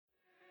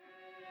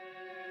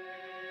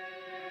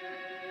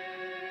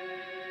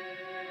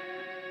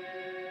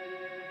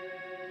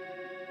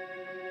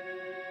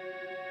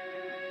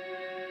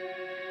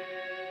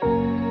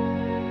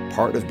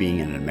part of being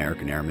an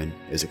American Airman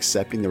is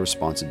accepting the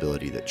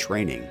responsibility that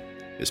training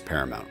is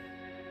paramount.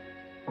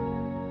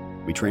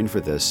 We train for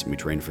this, and we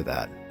train for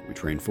that. We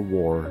train for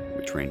war,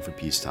 we train for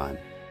peacetime.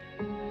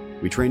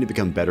 We train to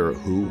become better at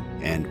who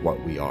and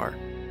what we are.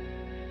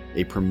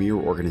 A premier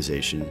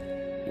organization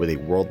with a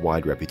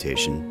worldwide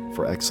reputation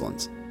for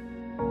excellence.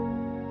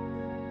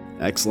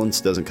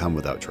 Excellence doesn't come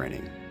without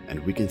training, and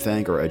we can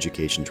thank our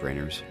education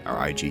trainers,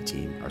 our IG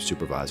team, our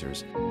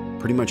supervisors.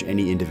 Pretty much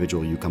any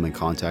individual you come in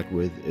contact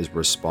with is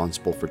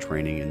responsible for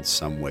training in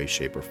some way,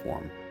 shape, or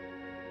form.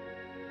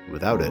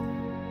 Without it,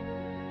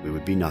 we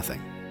would be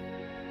nothing.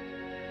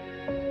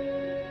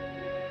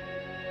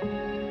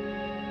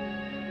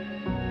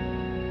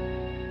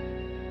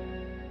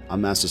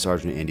 I'm Master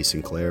Sergeant Andy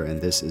Sinclair,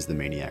 and this is the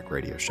MAINEiac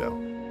Radio Show.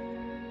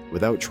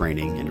 Without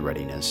training and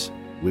readiness,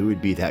 we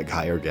would be that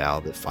guy or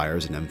gal that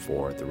fires an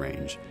M4 at the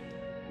range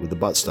with the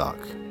buttstock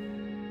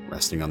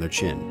resting on their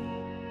chin.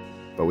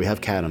 But we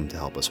have CADM to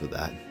help us with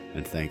that,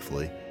 and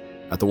thankfully,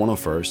 at the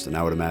 101st, and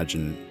I would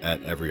imagine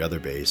at every other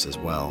base as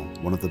well,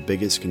 one of the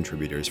biggest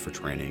contributors for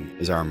training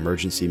is our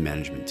emergency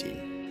management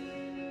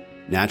team.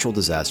 Natural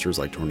disasters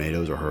like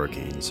tornadoes or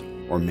hurricanes,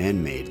 or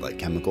man-made like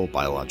chemical,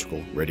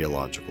 biological,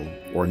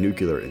 radiological, or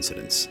nuclear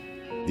incidents.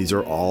 These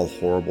are all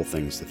horrible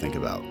things to think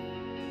about,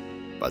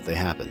 but they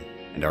happen,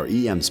 and our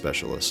EM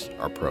specialists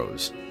are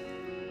pros.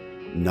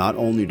 Not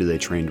only do they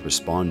train to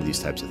respond to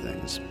these types of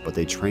things, but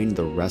they train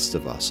the rest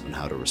of us on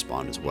how to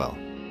respond as well.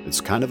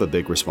 It's kind of a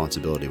big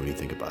responsibility when you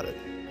think about it.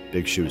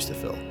 Big shoes to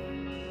fill,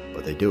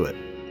 but they do it.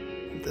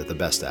 They're the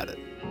best at it.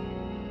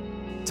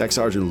 Tech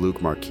Sergeant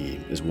Luke Marquis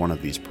is one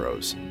of these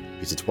pros.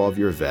 He's a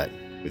 12-year vet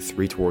with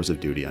 3 tours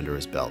of duty under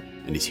his belt,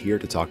 and he's here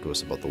to talk to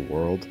us about the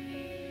world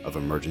of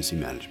emergency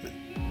management.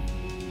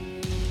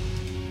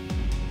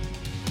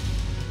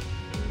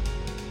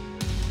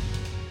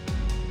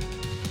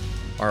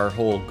 Our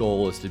whole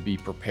goal is to be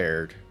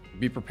prepared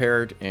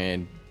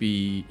and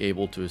be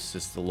able to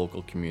assist the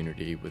local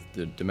community with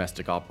the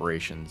domestic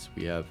operations.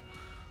 We have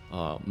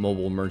a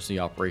mobile emergency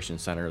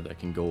operations center that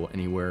can go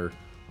anywhere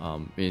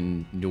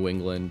in New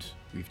England.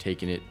 We've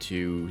taken it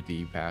to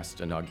the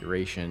past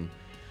inauguration,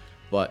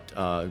 but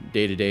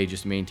day to day,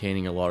 just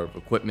maintaining a lot of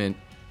equipment,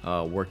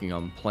 working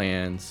on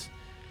plans,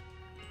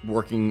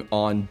 working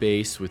on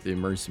base with the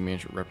emergency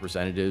management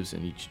representatives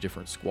in each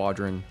different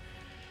squadron.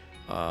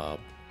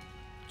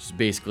 Just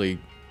basically,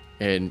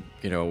 and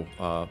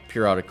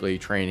periodically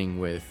training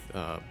with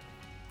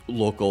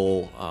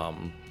local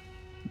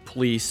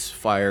police,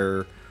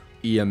 fire,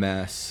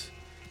 EMS.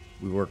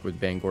 We work with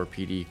Bangor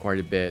PD quite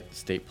a bit,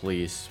 state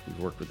police. We've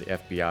worked with the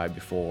FBI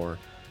before.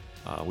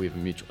 We have a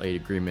mutual aid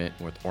agreement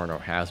with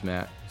Orono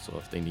Hazmat, so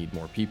if they need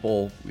more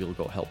people, we'll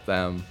go help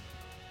them.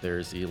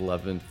 There's the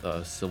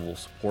 11th Civil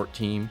Support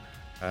Team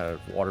out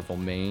of Waterville,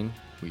 Maine.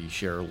 We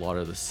share a lot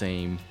of the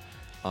same,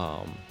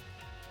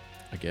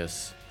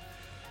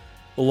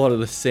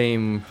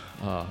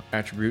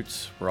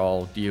 attributes. We're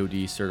all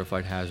DoD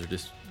certified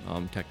hazardous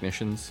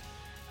technicians.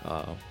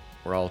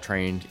 We're all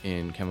trained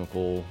in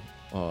chemical,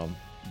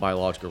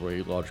 biological,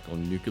 radiological,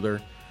 and nuclear.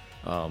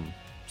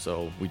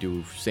 So we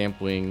do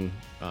sampling.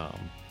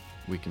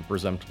 We can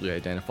presumptively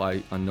identify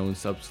unknown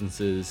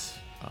substances.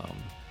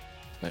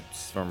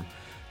 That's from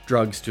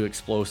drugs to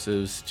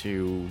explosives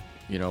to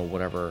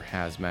whatever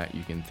hazmat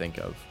you can think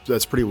of. So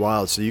that's pretty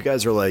wild. So you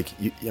guys are like,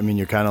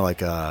 you're kind of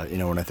like,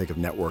 when I think of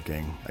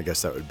networking, I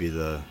guess that'd be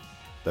the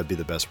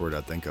best word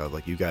I'd think of.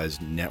 Like, you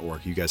guys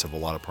network, you guys have a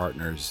lot of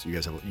partners,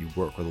 you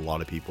work with a lot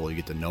of people, you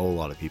get to know a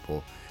lot of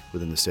people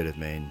within the state of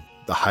Maine.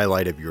 The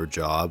highlight of your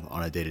job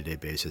on a day-to-day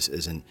basis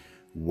isn't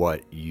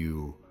what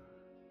you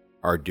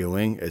are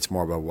doing, it's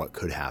more about what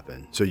could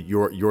happen. So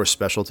your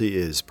specialty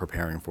is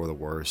preparing for the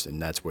worst, and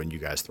that's when you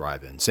guys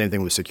thrive in. Same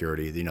thing with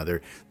security.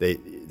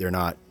 They're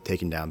not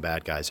taking down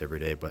bad guys every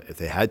day, but if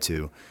they had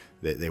to,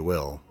 they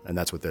will, and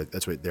that's what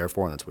they're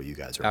for, and that's what you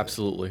guys are.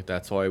 Absolutely. With.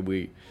 That's why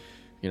we,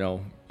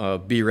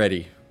 be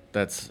ready.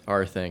 That's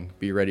our thing.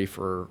 Be ready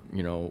for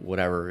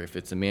whatever. If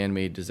it's a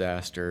man-made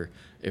disaster,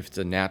 if it's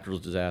a natural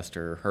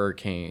disaster,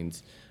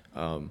 hurricanes.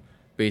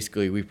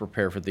 Basically, we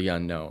prepare for the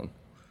unknown.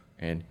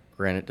 And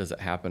granted, does it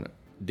happen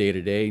day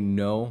to day?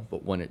 No,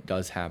 but when it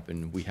does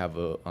happen, we have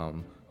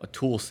a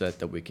tool set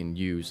that we can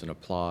use and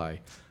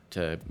apply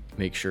to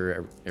make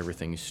sure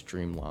everything's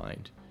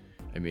streamlined.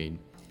 I mean,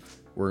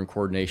 we're in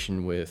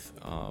coordination with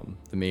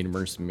the Maine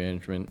Emergency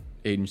Management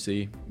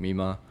Agency,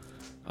 MEMA.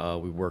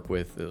 We work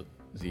with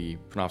the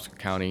Penobscot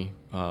County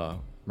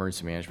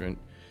Emergency Management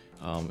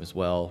as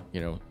well,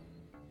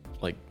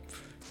 like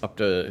up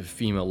to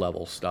FEMA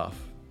level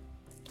stuff.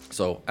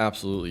 So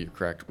absolutely, you're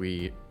correct.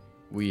 We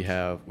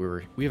have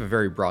a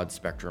very broad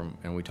spectrum,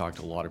 and we talk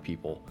to a lot of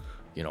people,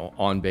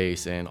 on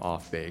base and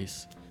off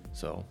base.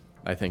 So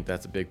I think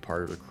that's a big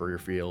part of the career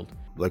field.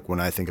 Like when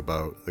I think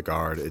about the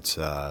Guard, it's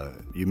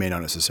you may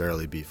not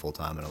necessarily be full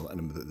time,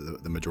 and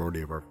the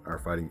majority of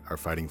our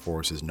fighting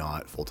force is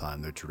not full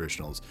time. They're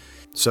traditionals.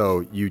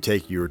 So you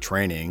take your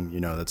training.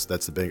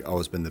 That's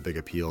always been the big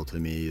appeal to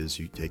me is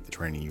you take the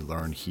training you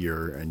learn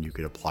here, and you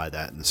could apply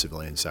that in the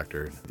civilian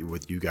sector.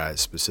 With you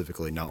guys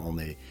specifically, not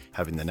only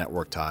having the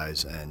network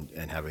ties and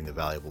having the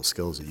valuable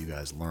skills that you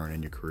guys learn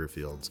in your career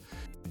fields,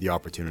 the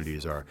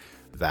opportunities are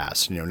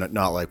vast.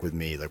 Not like with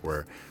me, like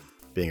where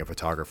being a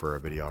photographer or a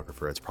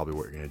videographer, it's probably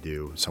what you're going to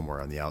do somewhere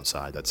on the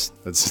outside. That's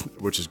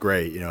which is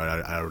great, and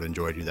I would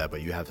enjoy doing that.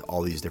 But you have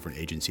all these different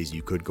agencies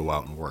you could go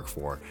out and work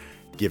for,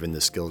 given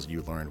the skills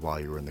you learned while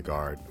you were in the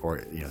Guard,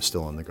 or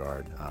still in the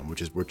Guard,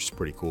 which is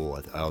pretty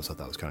cool. I always thought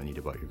that was kind of neat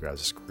about your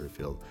guys' career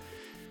field.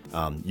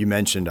 You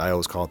mentioned, I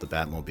always call it the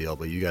Batmobile,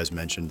 but you guys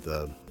mentioned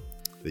the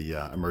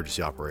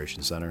Emergency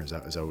Operations Center. Is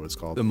that what it's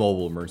called? The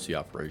Mobile Emergency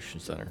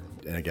Operations Center.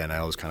 And again, I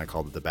always kind of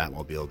called it the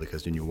Batmobile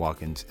because when you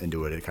walk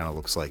into it, it kind of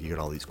looks like you got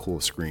all these cool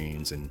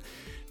screens and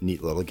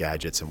neat little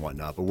gadgets and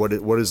whatnot. But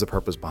what is the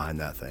purpose behind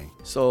that thing?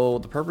 So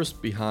the purpose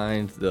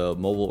behind the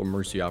Mobile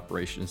Emergency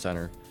Operations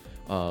Center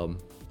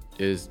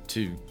is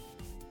to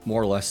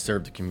more or less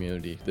serve the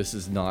community. This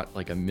is not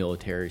like a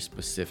military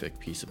specific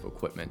piece of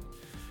equipment.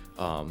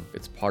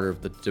 It's part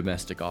of the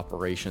domestic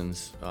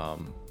operations,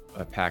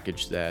 a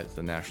package that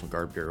the National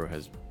Guard Bureau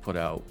has put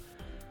out.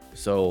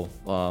 So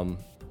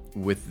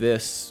with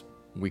this,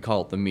 we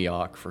call it the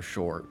MAINEiac for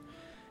short.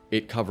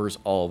 It covers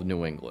all of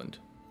New England.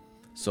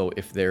 So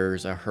if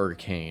there's a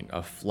hurricane,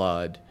 a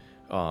flood,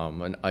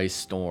 an ice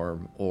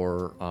storm,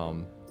 or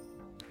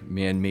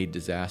man-made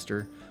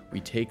disaster, we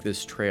take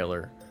this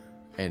trailer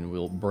and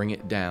we'll bring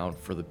it down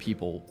for the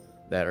people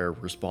that are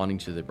responding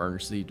to the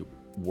emergency to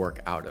work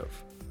out of.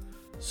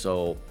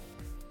 So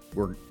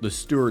we're the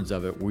stewards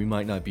of it. We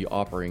might not be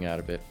operating out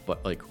of it,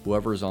 but like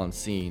whoever's on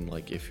scene,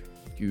 like if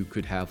you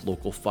could have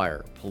local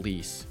fire,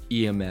 police,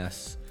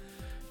 EMS,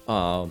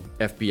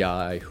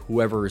 FBI,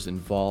 whoever is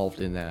involved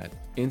in that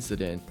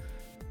incident,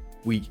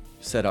 we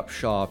set up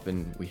shop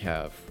and we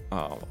have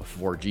a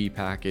 4G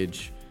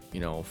package,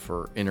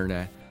 for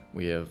internet.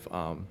 We have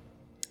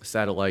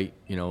satellite,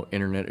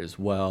 internet as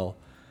well.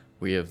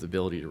 We have the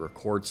ability to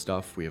record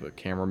stuff. We have a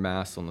camera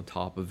mast on the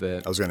top of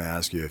it. I was going to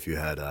ask you if you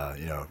had,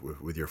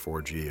 with your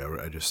 4G,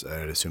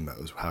 I'd assume that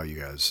was how you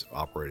guys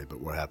operated. But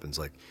what happens,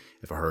 like,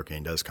 if a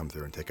hurricane does come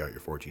through and take out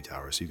your 4G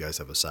tower? So you guys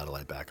have a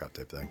satellite backup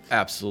type thing?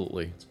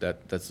 Absolutely.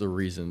 That's the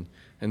reason.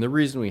 And the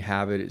reason we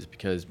have it is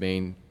because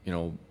Maine,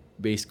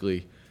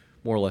 basically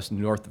more or less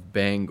north of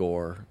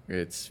Bangor,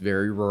 it's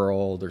very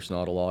rural. There's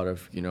not a lot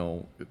of,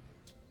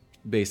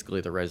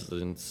 basically the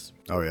residents.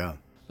 Oh, yeah.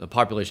 The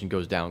population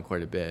goes down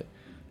quite a bit.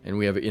 And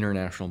we have an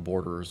international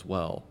border as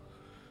well.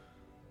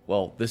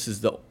 Well, this is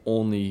the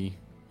only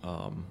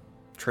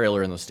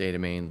trailer in the state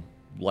of Maine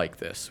like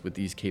this with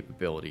these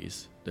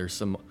capabilities. There's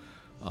some,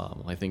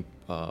 I think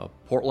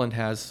Portland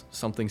has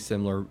something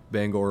similar.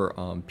 Bangor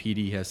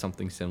PD has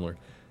something similar.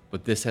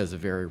 But this has a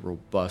very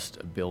robust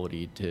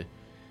ability to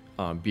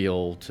be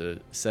able to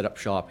set up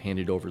shop, hand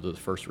it over to the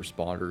first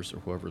responders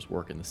or whoever's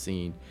working the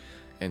scene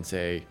and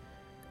say,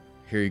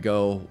 here you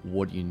go,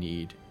 what do you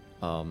need?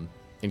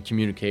 In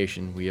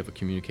communication, we have a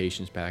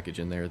communications package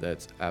in there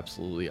that's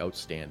absolutely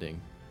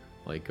outstanding.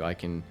 Like I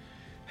can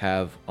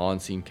have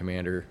on-scene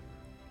commander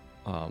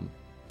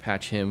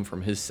patch him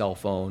from his cell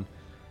phone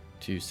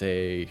to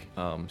say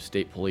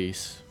state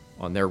police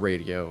on their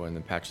radio, and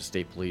then patch the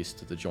state police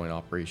to the Joint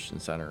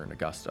Operations Center in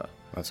Augusta.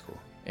 That's cool.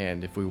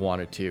 And if we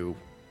wanted to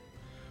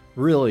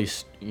really,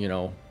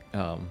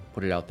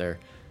 put it out there,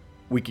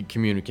 we could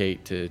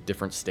communicate to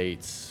different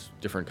states,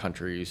 different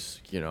countries,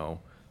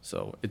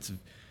 so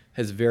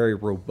has very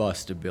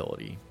robust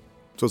ability.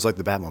 So it's like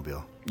the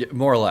Batmobile? Yeah,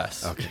 more or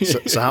less. Okay.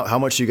 So how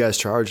much do you guys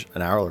charge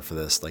an hour for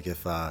this? Like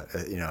if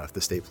the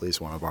state police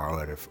want to borrow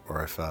it,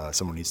 or if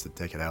someone needs to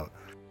take it out?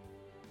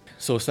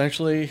 So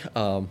essentially,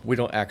 we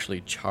don't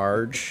actually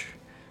charge,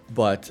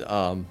 but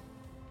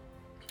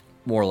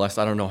more or less,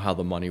 I don't know how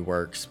the money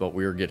works, but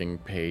we're getting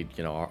paid,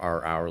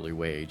 our hourly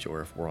wage,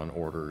 or if we're on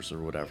orders or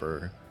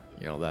whatever,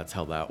 that's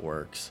how that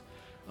works.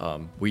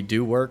 We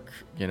do work,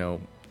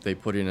 they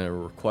put in a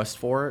request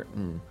for it,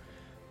 and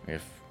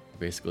if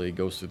basically it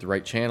goes through the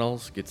right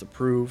channels, gets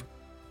approved.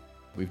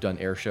 We've done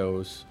air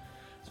shows,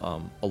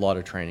 a lot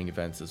of training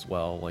events as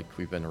well. Like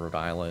we've been to Rhode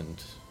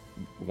Island,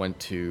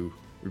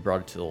 we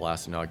brought it to the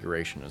last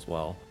inauguration as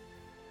well.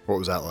 What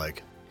was that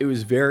like? It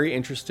was very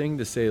interesting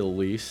to say the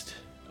least.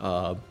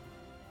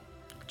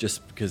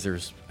 Just because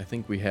I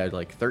think we had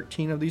like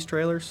 13 of these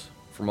trailers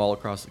from all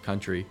across the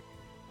country,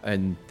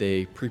 and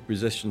they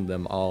pre-positioned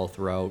them all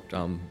throughout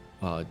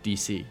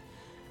DC.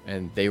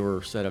 And they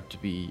were set up to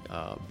be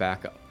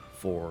backup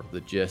for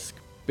the JISC.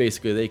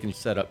 Basically, they can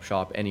set up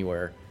shop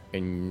anywhere,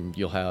 and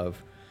you'll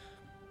have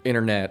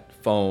internet,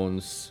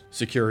 phones,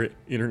 secure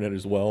internet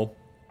as well.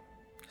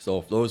 So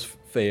if those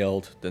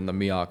failed, then the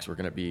MAINEiacs were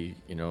going to be,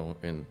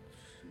 in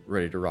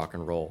ready to rock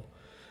and roll.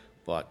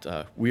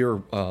 But we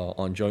are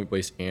on Joint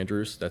Base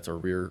Andrews. That's our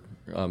rear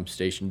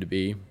station to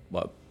be.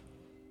 But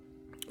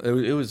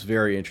It was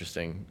very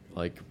interesting.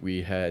 Like,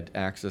 we had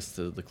access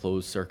to the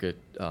closed circuit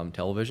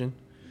television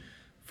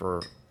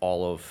for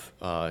all of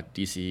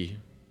DC,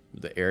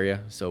 the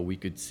area, so we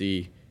could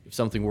see if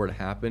something were to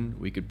happen,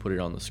 we could put it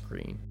on the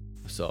screen.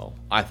 So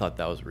I thought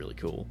that was really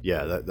cool.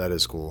 Yeah, that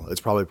is cool. It's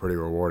probably pretty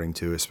rewarding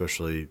too,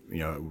 especially,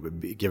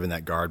 given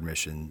that guard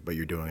mission, but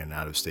you're doing an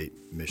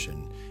out-of-state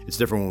mission. It's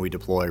different when we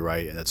deploy,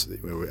 right? And that's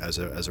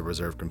as a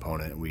reserve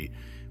component,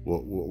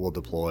 we'll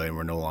deploy and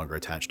we're no longer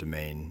attached to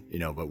Maine,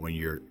 but when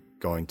you're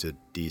going to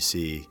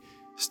DC,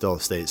 still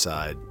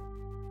stateside,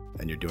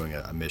 and you're doing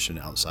a mission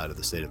outside of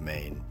the state of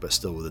Maine, but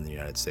still within the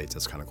United States,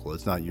 that's kind of cool.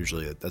 That's not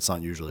usually a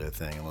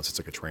thing unless it's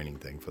like a training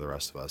thing for the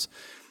rest of us.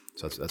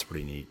 So that's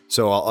pretty neat.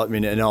 So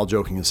and all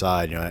joking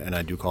aside, and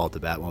I do call it the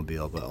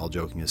Batmobile, but all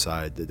joking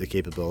aside, the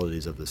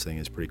capabilities of this thing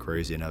is pretty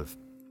crazy, and I've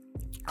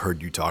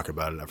heard you talk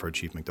about it. I've heard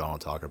Chief McDonald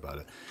talk about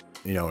it.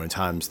 In the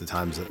times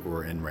that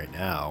we're in right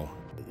now,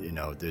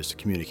 there's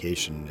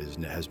communication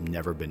has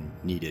never been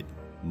needed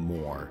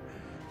more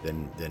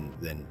than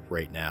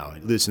right now,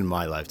 at least in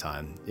my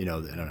lifetime. In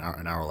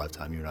our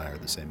lifetime, you and I are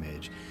the same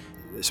age,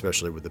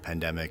 especially with the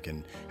pandemic.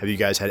 And have you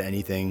guys had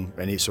any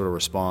sort of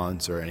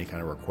response or any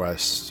kind of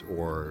requests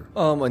or?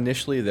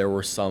 Initially there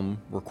were some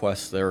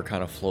requests that were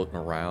kind of floating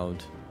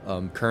around.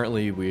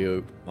 Currently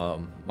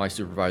my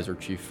supervisor,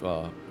 Chief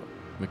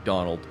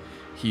McDonald,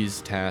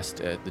 he's tasked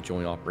at the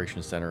Joint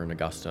Operations Center in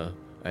Augusta,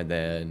 and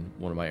then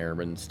one of my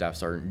airmen, Staff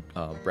Sergeant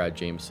Brad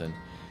Jameson,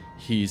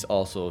 he's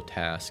also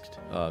tasked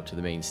to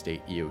the Maine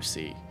State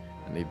EOC,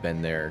 and they've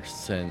been there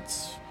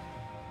since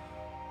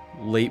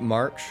late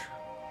March,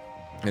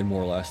 and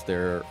more or less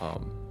they're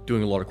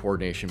doing a lot of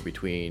coordination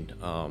between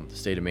the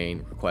state of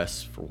Maine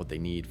requests for what they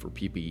need for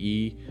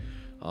PPE,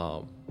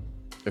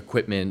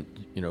 equipment,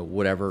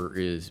 whatever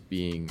is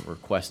being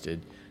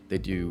requested. They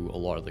do a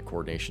lot of the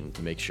coordination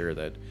to make sure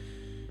that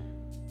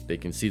they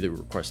can see the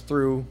request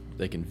through,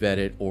 they can vet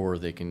it, or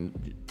they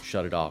can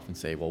shut it off and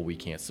say, well, we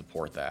can't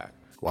support that.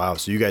 Wow,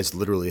 so you guys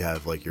literally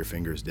have like your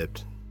fingers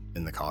dipped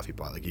in the coffee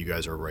pot. Like, you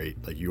guys are right,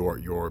 like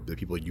the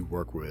people you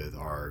work with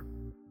are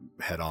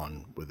head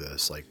on with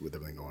this, like with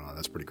everything going on.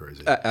 That's pretty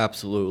crazy.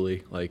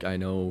 Absolutely. Like, I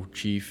know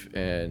Chief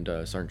and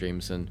Sergeant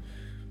Jameson,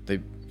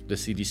 the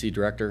CDC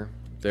director,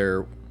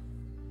 they're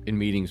in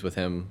meetings with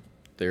him.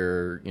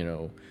 They're,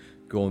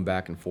 going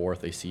back and forth.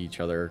 They see each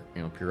other,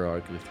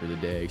 periodically through the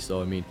day.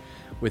 So,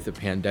 with the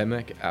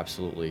pandemic,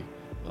 absolutely.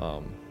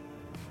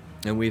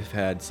 And we've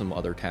had some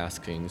other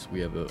taskings.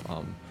 We have a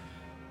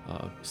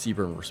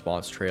CBRN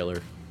response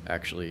trailer.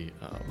 Actually,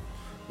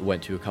 we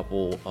went to a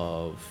couple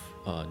of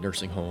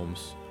nursing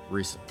homes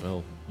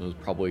it was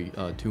probably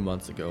 2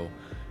 months ago,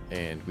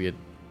 and we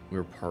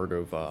were part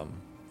of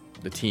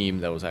the team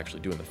that was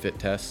actually doing the fit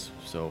tests.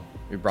 So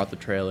we brought the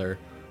trailer.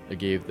 I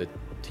gave the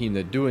team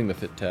that doing the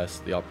fit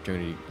test the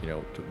opportunity,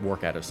 to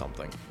work out of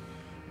something,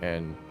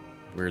 and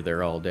we were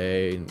there all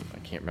day, and I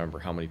can't remember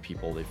how many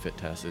people they fit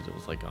tested. It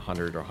was like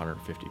 100 or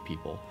 150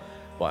 people.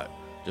 But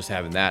just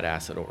having that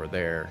asset over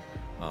there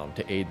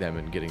to aid them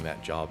in getting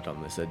that job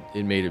done, they said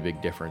it made a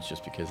big difference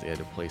just because they had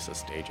a place to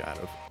stage out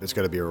of. It's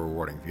got to be a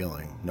rewarding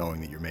feeling,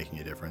 knowing that you're making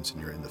a difference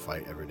and you're in the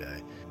fight every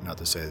day. Not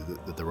to say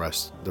that the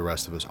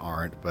rest of us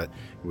aren't, but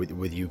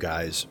with you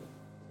guys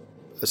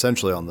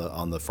essentially on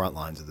the front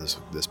lines of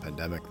this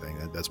pandemic thing,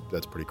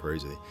 that's pretty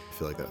crazy. I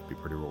feel like that would be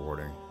pretty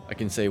rewarding. I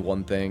can say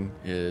one thing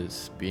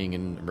is, being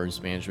in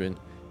emergency management,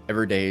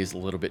 every day is a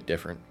little bit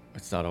different.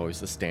 It's not always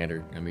the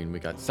standard. We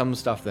got some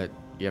stuff that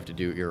you have to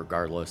do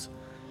irregardless,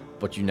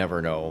 but you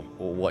never know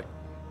what.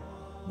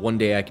 One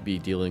day I could be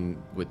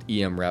dealing with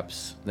EM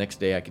reps. Next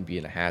day I could be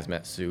in a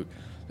hazmat suit.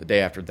 The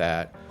day after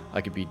that,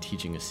 I could be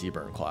teaching a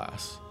CBRN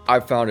class. I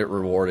found it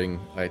rewarding.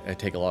 I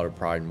take a lot of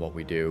pride in what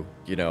we do.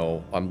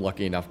 I'm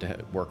lucky enough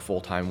to work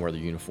full-time, wear the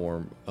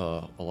uniform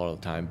a lot of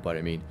the time, but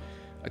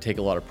I take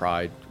a lot of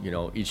pride.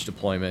 Each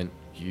deployment,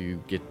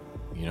 you get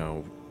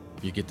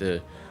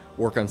to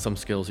work on some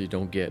skills you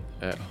don't get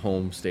at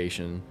home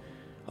station,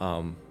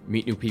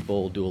 meet new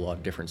people, do a lot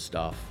of different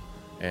stuff.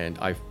 And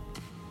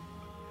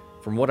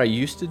from what I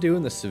used to do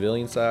in the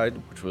civilian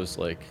side, which was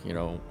like,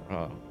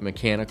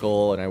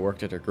 mechanical, and I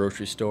worked at a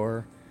grocery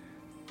store,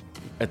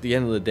 at the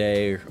end of the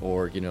day,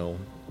 or,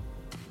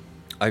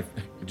 I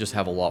just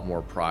have a lot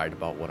more pride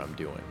about what I'm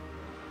doing,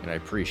 and I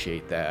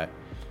appreciate that.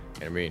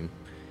 And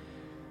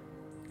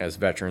as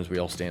veterans, we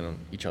all stand on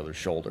each other's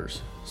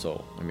shoulders.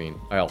 So,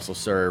 I also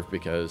serve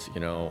because,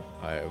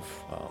 I have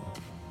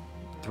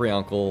 3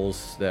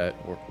 uncles that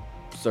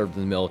served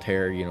in the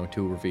military,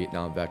 2 were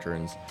Vietnam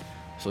veterans.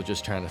 So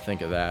just trying to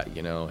think of that,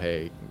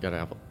 hey, you gotta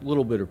have a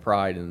little bit of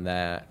pride in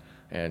that,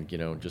 and,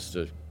 just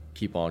to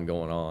keep on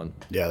going on.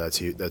 Yeah, that's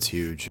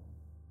huge.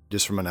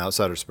 Just from an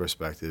outsider's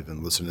perspective,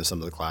 and listening to some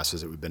of the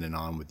classes that we've been in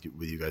on with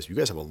you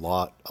guys have a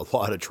lot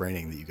of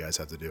training that you guys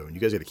have to do, and you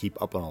guys got to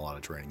keep up on a lot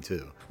of training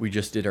too. We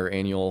just did our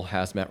annual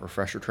hazmat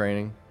refresher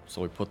training,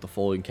 so we put the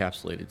fully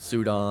encapsulated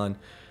suit on,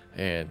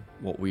 and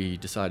what we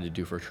decided to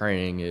do for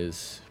training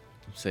is,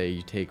 say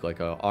you take like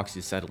a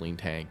oxyacetylene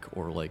tank,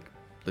 or like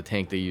the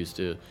tank they use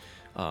to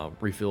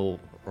refill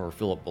or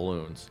fill up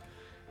balloons,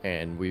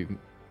 and we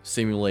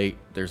simulate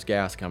there's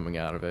gas coming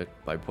out of it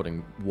by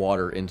putting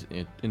water into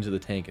the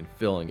tank and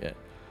filling it.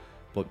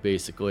 But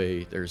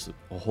basically, there's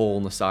a hole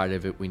in the side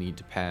of it we need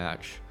to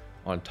patch.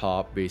 On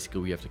top,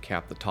 basically, we have to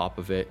cap the top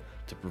of it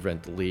to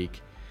prevent the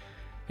leak.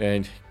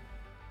 And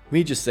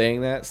me just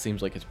saying that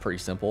seems like it's pretty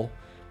simple.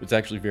 It's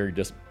actually very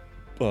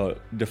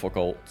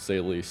difficult, to say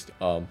the least.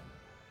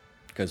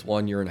 Because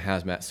one, you're in a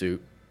hazmat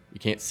suit. You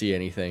can't see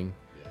anything.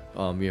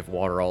 You have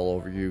water all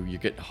over you. You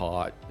get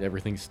hot.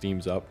 Everything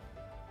steams up.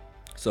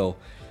 So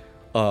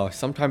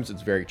sometimes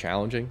it's very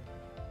challenging.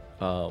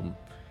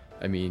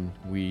 I mean,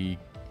 we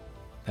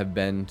have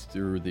been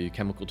through the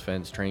chemical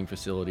defense training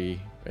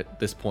facility. At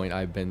this point,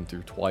 I've been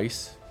through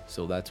twice.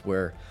 So that's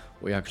where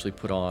we actually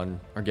put on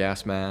our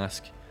gas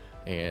mask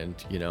and,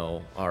 you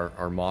know,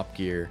 our mop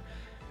gear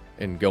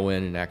and go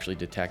in and actually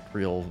detect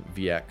real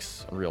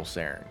VX and real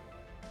sarin.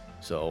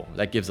 So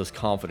that gives us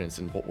confidence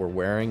in what we're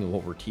wearing and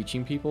what we're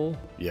teaching people.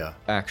 Yeah.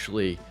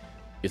 Actually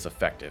is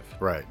effective.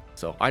 Right.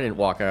 So I didn't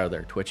walk out of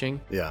there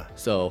twitching. Yeah.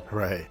 So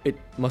right. It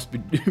must be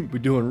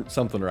doing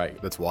something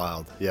right. That's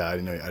wild. Yeah, I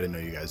didn't know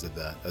you guys did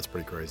that. That's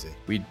pretty crazy.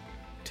 We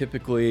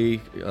typically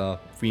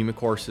FEMA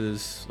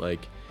courses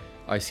like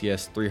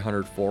ICS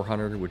 300,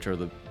 400, which are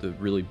the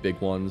really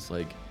big ones.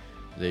 Like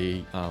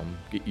they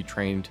get you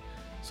trained.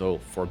 So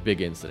for a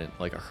big incident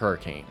like a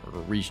hurricane or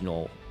a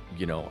regional,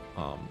 you know,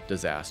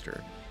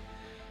 disaster.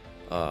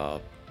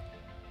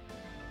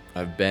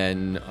 I've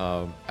been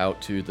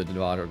out to the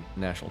Nevada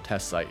National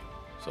Test Site.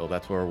 So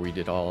that's where we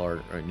did all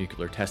our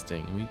nuclear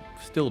testing. We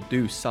still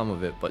do some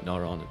of it, but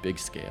not on a big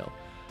scale.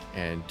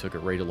 And took a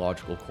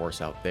radiological course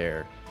out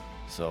there.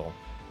 So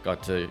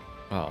got to,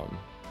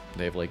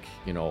 they have like,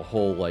 you know, a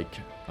whole like,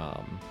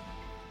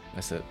 I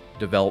said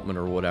development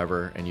or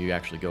whatever, and you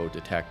actually go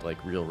detect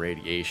like real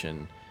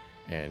radiation.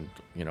 And,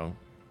 you know,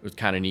 it was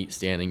kind of neat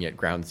standing at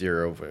ground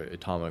zero of an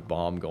atomic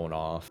bomb going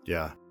off.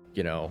 Yeah.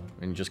 You know,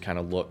 and just kind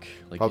of look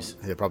like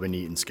probably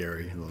neat and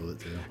scary a little bit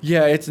too.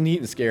 Yeah, it's neat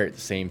and scary at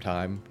the same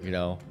time, you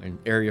know. And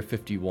Area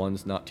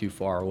 51's not too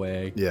far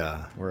away.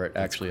 Yeah, we're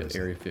actually at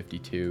Area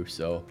 52,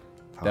 so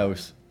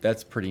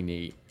that's pretty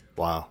neat.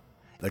 Wow,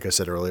 like I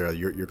said earlier,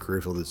 your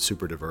career field is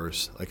super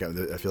diverse. Like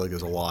I feel like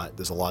there's a lot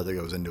that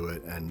goes into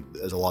it, and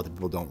there's a lot that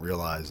people don't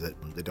realize that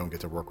they don't get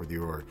to work with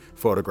you or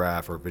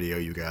photograph or video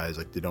you guys.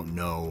 Like they don't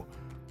know.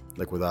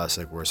 Like with us,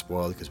 like we're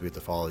spoiled because we have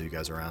to follow you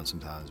guys around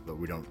sometimes, but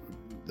we don't.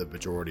 The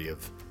majority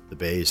of the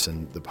base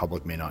and the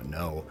public may not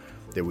know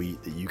that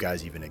you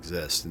guys even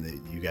exist and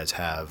that you guys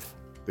have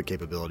the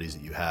capabilities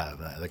that you have.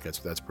 And I think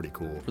that's pretty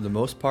cool. For the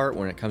most part,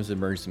 when it comes to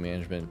emergency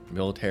management,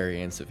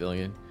 military and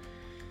civilian,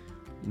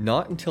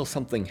 not until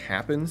something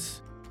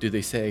happens do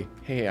they say,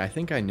 hey, I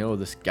think I know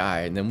this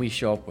guy. And then we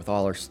show up with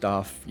all our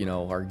stuff, you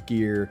know, our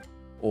gear,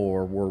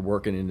 or we're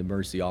working in the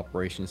emergency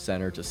operations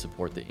center to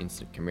support the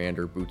incident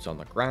commander, boots on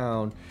the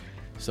ground.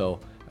 So,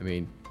 I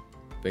mean,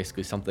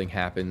 basically something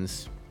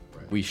happens.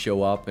 We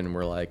show up and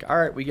we're like, all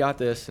right, we got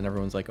this. And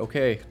everyone's like,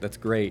 okay, that's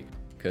great.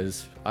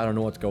 Because I don't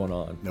know what's going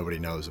on. Nobody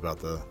knows about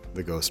the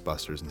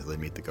Ghostbusters until they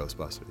meet the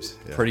Ghostbusters.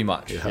 Yeah. Pretty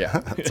much, yeah.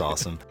 That's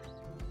awesome.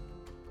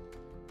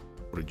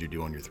 What did you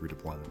do on your 3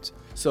 deployments?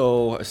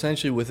 So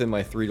essentially within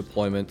my 3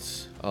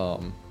 deployments,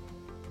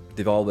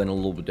 they've all been a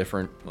little bit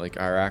different. Like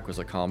Iraq was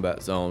a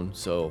combat zone.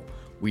 So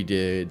we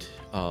did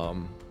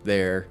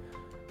their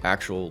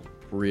actual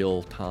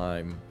real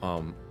time,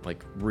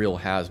 like real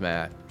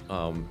hazmat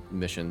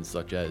missions,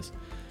 such as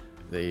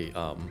the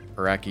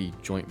Iraqi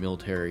Joint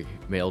Military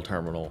Mail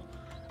Terminal.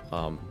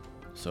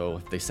 So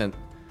if they sent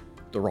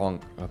the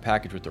wrong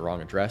package with the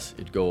wrong address,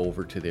 it'd go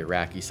over to the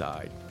Iraqi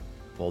side.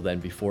 Well, then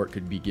before it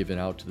could be given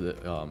out to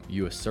the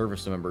U.S.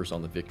 service members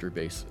on the Victory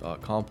Base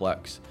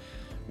complex,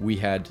 we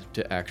had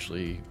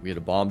a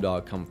bomb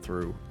dog come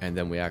through, and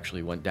then we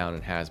actually went down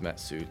in hazmat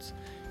suits,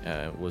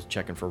 was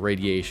checking for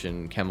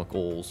radiation,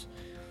 chemicals,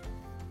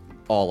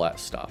 all that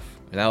stuff.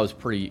 And it was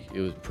pretty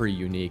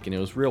unique, and it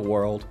was real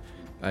world.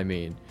 I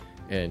mean,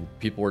 and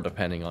people were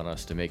depending on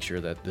us to make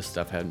sure that this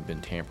stuff hadn't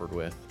been tampered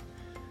with.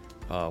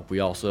 We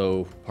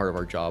also, part of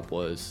our job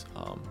was,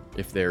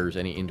 if there's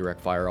any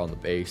indirect fire on the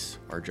base,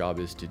 our job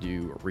is to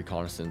do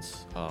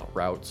reconnaissance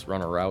routes,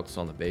 runner routes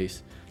on the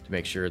base to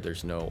make sure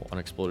there's no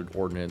unexploded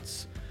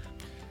ordnance.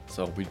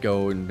 So we'd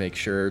go and make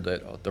sure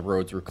that the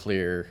roads were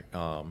clear.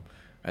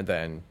 And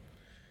then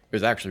it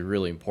was actually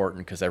really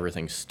important because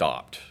everything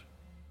stopped.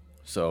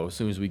 So as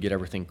soon as we get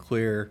everything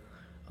clear,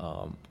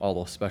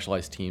 all the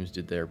specialized teams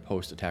did their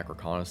post-attack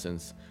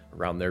reconnaissance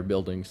around their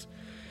buildings.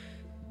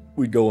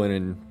 We'd go in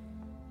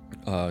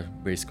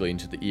and basically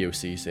into the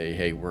EOC say,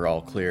 hey, we're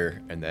all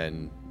clear, and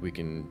then we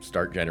can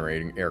start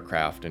generating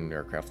aircraft and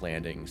aircraft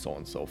landing, so on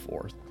and so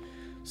forth.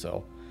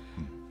 So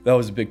that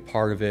was a big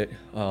part of it.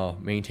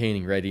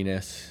 Maintaining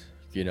readiness,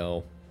 you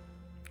know,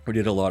 we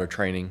did a lot of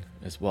training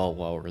as well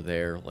while we were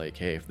there. Like,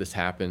 hey, if this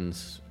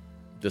happens,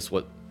 this is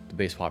what the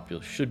base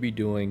populace should be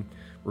doing,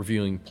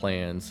 reviewing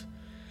plans,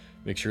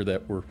 make sure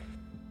that we're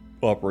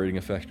operating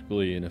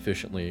effectively and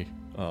efficiently,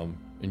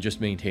 and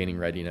just maintaining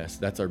readiness.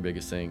 That's our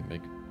biggest thing.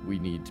 Like, we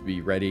need to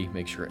be ready,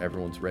 make sure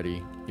everyone's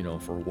ready, you know,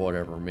 for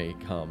whatever may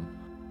come.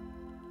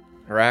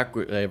 Iraq,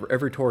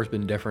 every tour has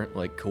been different.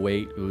 Like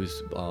Kuwait, it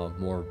was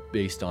more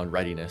based on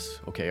readiness.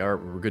 Okay, all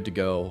right, we're good to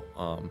go.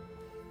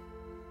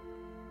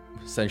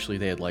 Essentially,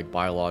 they had like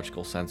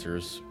biological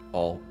sensors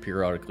all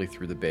periodically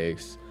through the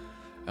base,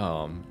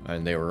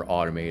 and they were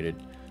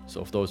automated.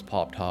 So if those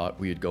popped hot,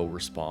 we'd go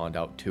respond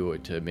out to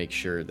it to make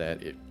sure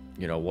that it,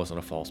 wasn't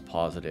a false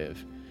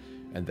positive.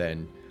 And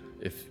then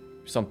if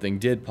something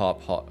did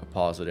pop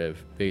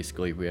positive,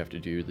 basically we have to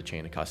do the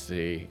chain of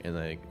custody, and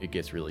then it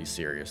gets really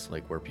serious,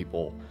 like where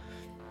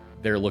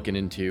they're looking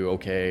into,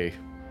 okay,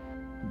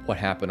 what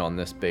happened on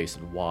this base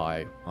and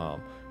why.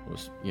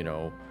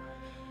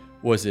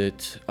 Was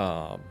it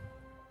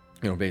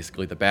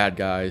basically the bad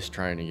guys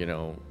trying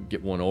to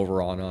get one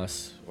over on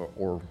us,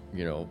 or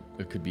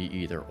it could be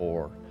either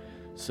or.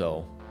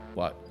 So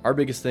what our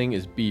biggest thing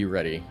is, be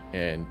ready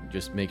and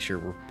just make sure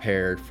we're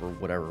prepared for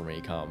whatever may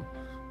come.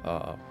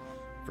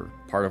 For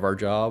part of our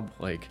job,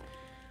 like,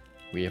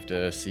 we have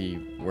to see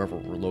wherever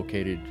we're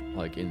located,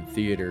 like in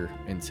theater,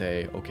 and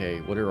say, okay,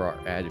 what do our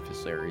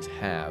adversaries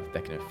have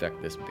that can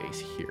affect this base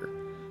here?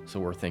 So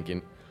we're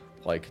thinking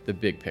like the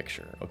big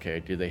picture. Okay,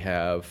 do they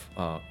have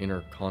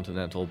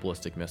intercontinental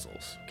ballistic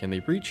missiles? Can they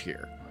reach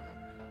here?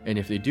 And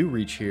if they do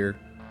reach here,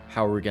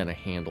 how are we going to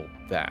handle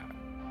that?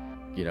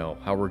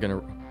 How we're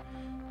going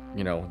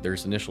to,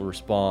 there's initial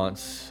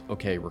response.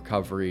 Okay,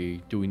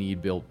 recovery. Do we need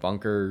to build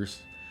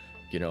bunkers?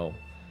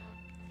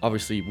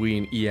 Obviously, we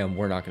in EM,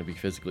 we're not going to be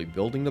physically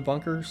building the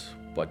bunkers,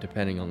 but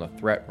depending on the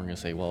threat, we're going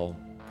to say, well,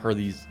 per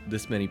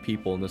this many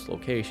people in this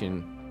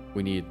location,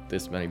 we need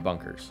this many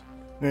bunkers.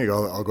 There you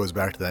go. It all goes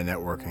back to that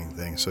networking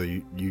thing. So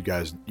you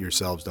guys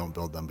yourselves don't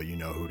build them, but you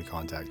know who to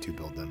contact to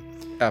build them.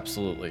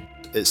 Absolutely.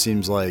 It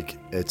seems like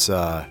it's,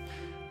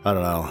 I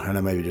don't know, and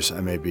I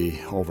may be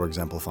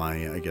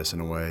over-exemplifying it, I guess, in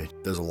a way.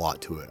 There's a lot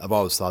to it. I've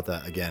always thought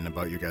that, again,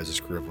 about your guys'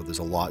 career, but there's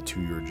a lot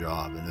to your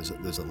job, and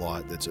there's a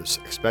lot that's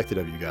expected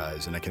of you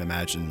guys. And I can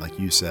imagine, like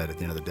you said, at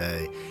the end of the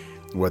day,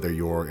 whether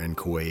you're in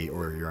Kuwait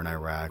or you're in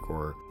Iraq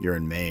or you're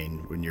in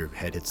Maine, when your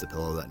head hits the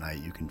pillow that night,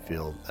 you can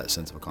feel that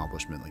sense of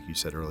accomplishment, like you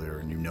said earlier,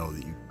 and you know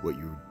that what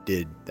you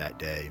did that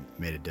day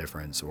made a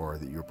difference, or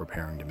that you're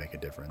preparing to make a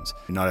difference.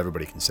 Not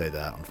everybody can say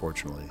that,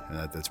 unfortunately,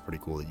 and that's pretty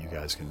cool that you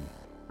guys can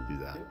do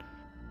that.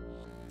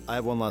 I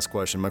have one last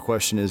question. My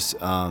question is,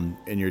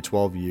 in your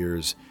 12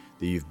 years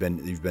that you've been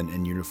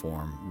in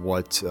uniform,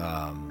 what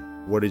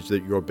is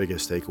your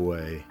biggest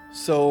takeaway?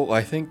 So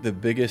I think the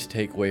biggest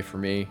takeaway for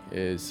me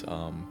is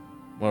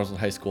when I was in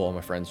high school, all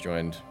my friends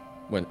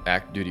went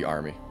active duty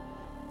Army,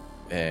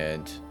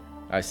 and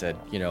I said,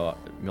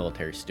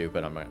 military's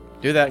stupid. I'm not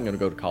gonna do that. I'm gonna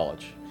go to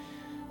college.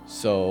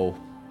 So,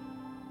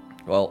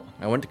 well,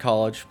 I went to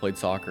college, played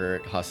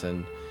soccer at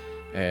Husson,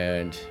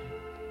 and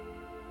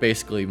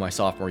basically my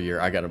sophomore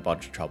year, I got a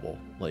bunch of trouble,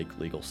 like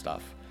legal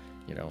stuff.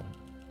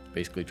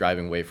 Basically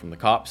driving away from the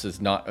cops is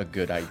not a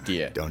good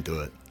idea. Don't do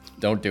it.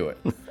 Don't do it.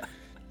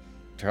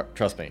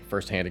 Trust me,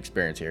 firsthand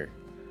experience here.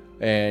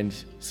 And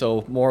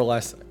so more or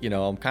less,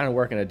 I'm kind of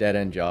working a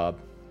dead-end job.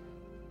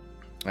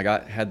 I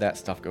had that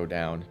stuff go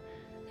down,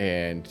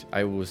 and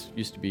I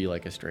used to be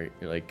like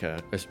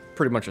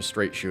pretty much a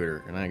straight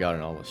shooter, and I got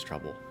in all this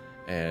trouble.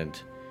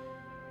 And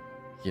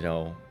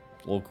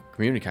local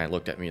community kind of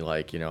looked at me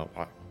like,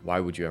 why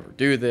would you ever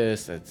do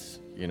this? That's,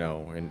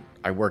 and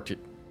I worked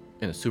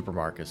in a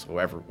supermarket, so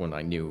everyone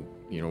I knew,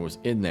 was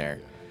in there.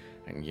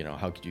 And,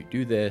 how could you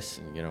do this?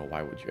 And,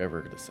 why would you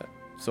ever this, that,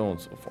 so on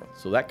and so forth.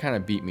 So that kind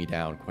of beat me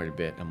down quite a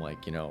bit. I'm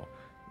like,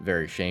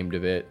 very ashamed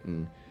of it.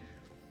 And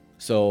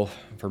so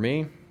for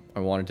me, I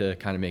wanted to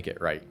kind of make it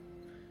right.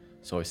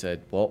 So I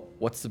said, well,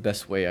 what's the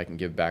best way I can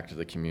give back to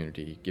the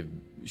community?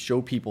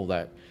 Show people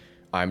that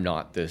I'm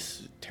not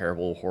this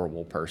terrible,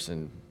 horrible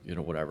person,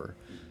 whatever.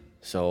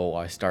 So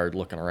I started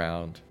looking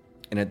around,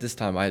 and at this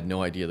time I had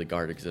no idea the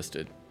Guard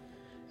existed.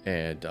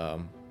 And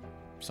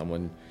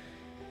someone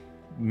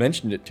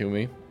mentioned it to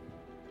me,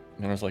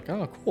 and I was like,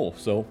 oh, cool.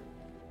 So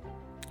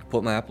I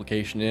put my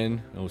application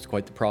in. It was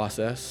quite the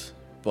process,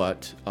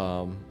 but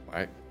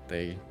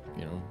they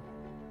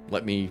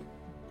let me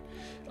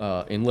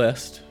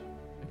enlist,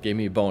 gave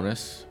me a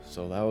bonus,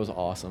 so that was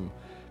awesome.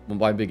 But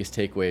my biggest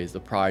takeaway is the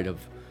pride of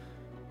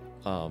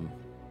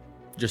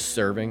just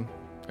serving,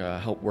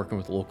 help working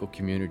with the local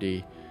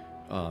community,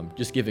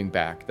 just giving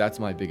back. That's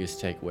my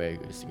biggest takeaway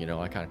is,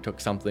 I kind of took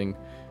something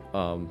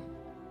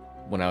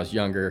when I was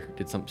younger,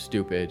 did something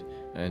stupid,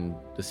 and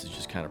this is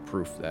just kind of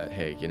proof that,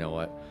 hey, you know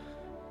what,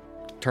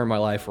 turn my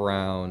life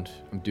around.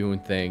 I'm doing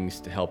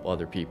things to help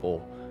other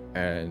people,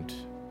 and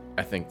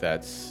I think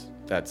that's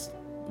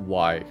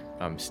why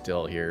I'm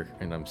still here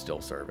and I'm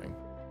still serving.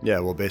 Yeah,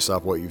 well, based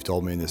off what you've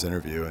told me in this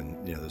interview,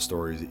 and the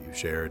stories that you've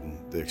shared and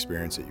the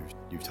experience that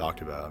you've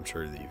talked about, I'm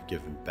sure that you've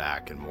given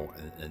back and more,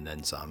 and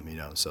then some.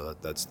 So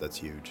that's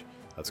huge.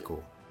 That's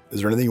cool.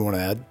 Is there anything you want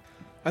to add?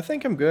 I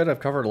think I'm good. I've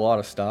covered a lot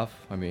of stuff.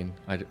 I mean,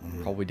 I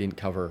probably didn't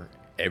cover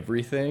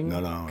everything.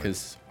 No.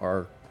 Because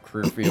our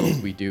career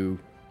field, we do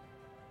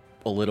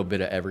a little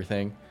bit of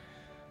everything.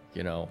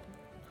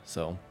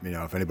 So,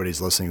 if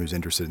anybody's listening who's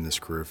interested in this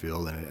career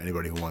field, and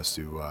anybody who wants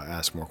to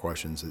ask more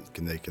questions,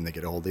 can they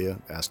get a hold of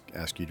you?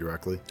 Ask you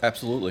directly?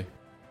 absolutely.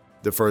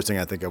 The first thing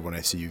I think of when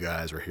I see you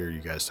guys or hear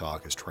you guys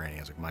talk is training.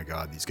 I was like, my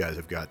God, these guys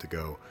have got to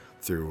go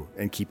through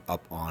and keep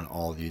up on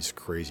all these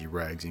crazy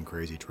regs and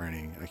crazy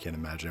training. I can't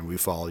imagine. And we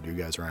followed you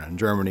guys around in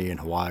Germany and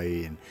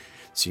Hawaii and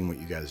seen what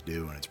you guys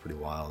do, and it's pretty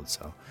wild.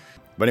 So,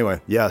 but anyway,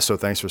 yeah. So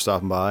thanks for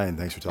stopping by and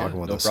thanks for talking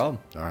with us. No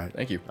problem. All right.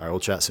 Thank you. All right, we'll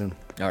chat soon.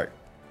 All right.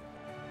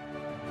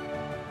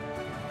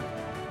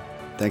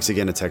 Thanks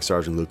again to Tech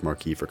Sergeant Luke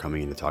Marquis for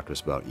coming in to talk to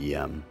us about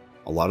EM.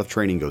 A lot of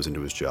training goes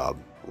into his job,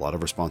 a lot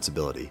of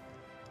responsibility.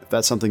 If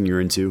that's something you're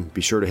into,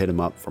 be sure to hit him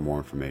up for more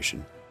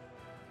information.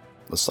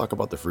 Let's talk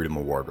about the Freedom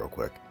Award real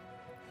quick.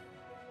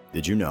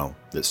 Did you know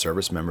that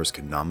service members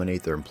can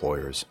nominate their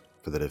employers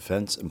for the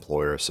Defense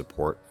Employer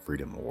Support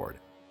Freedom Award?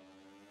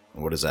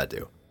 And what does that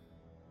do?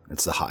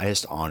 It's the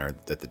highest honor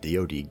that the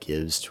DoD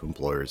gives to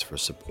employers for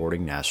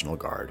supporting National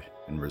Guard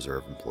and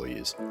Reserve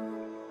employees.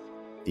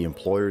 The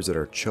employers that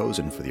are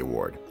chosen for the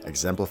award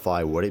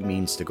exemplify what it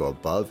means to go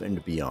above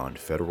and beyond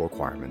federal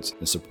requirements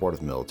in support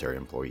of military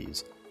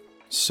employees.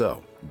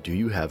 So, do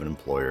you have an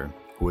employer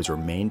who has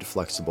remained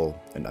flexible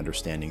and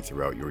understanding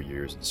throughout your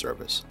years in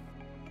service?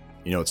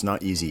 It's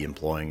not easy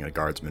employing a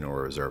guardsman or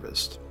a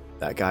reservist.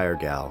 That guy or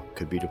gal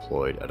could be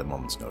deployed at a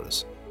moment's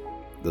notice.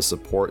 The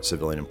support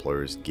civilian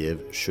employers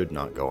give should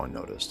not go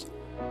unnoticed.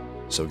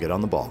 So get on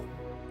the ball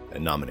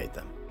and nominate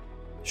them.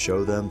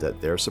 Show them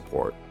that their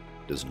support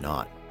does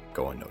not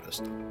go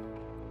unnoticed.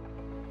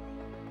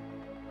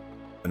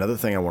 Another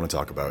thing I want to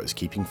talk about is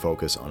keeping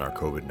focus on our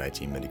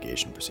COVID-19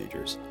 mitigation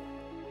procedures.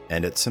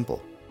 And it's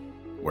simple.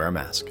 Wear a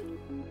mask.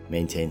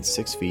 Maintain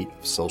 6 feet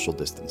of social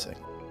distancing.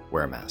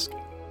 Wear a mask.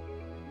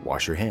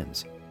 Wash your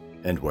hands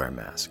and wear a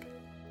mask.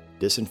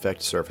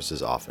 Disinfect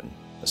surfaces often,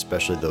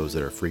 especially those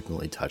that are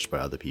frequently touched by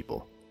other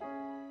people.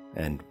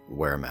 And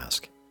wear a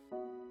mask.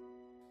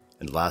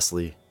 And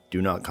lastly,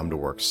 do not come to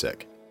work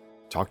sick.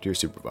 Talk to your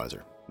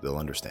supervisor. They'll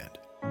understand.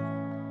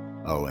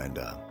 Oh, and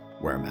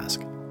wear a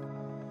mask.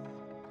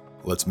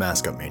 Let's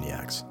mask up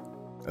MAINEiacs.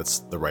 That's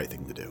the right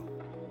thing to do.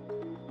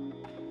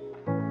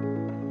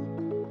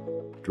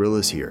 Drill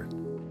is here,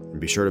 and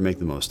be sure to make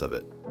the most of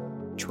it.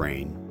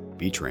 Train,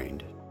 be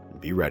trained,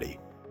 and be ready.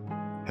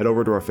 Head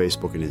over to our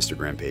Facebook and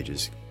Instagram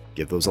pages.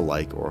 Give those a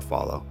like or a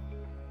follow.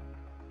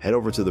 Head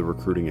over to the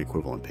recruiting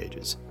equivalent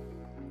pages,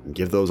 and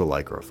give those a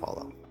like or a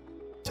follow.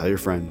 Tell your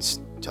friends,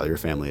 tell your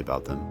family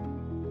about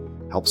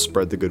them. Help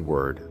spread the good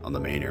word on the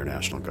Maine Air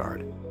National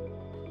Guard.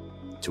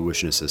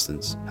 Tuition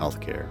assistance,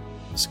 healthcare,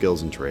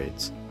 skills and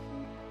trades.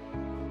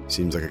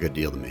 Seems like a good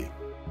deal to me.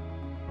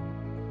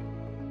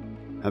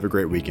 Have a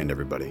great weekend,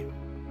 everybody.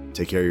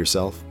 Take care of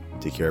yourself,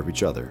 take care of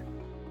each other.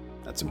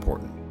 That's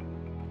important.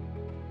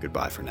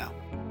 Goodbye for now.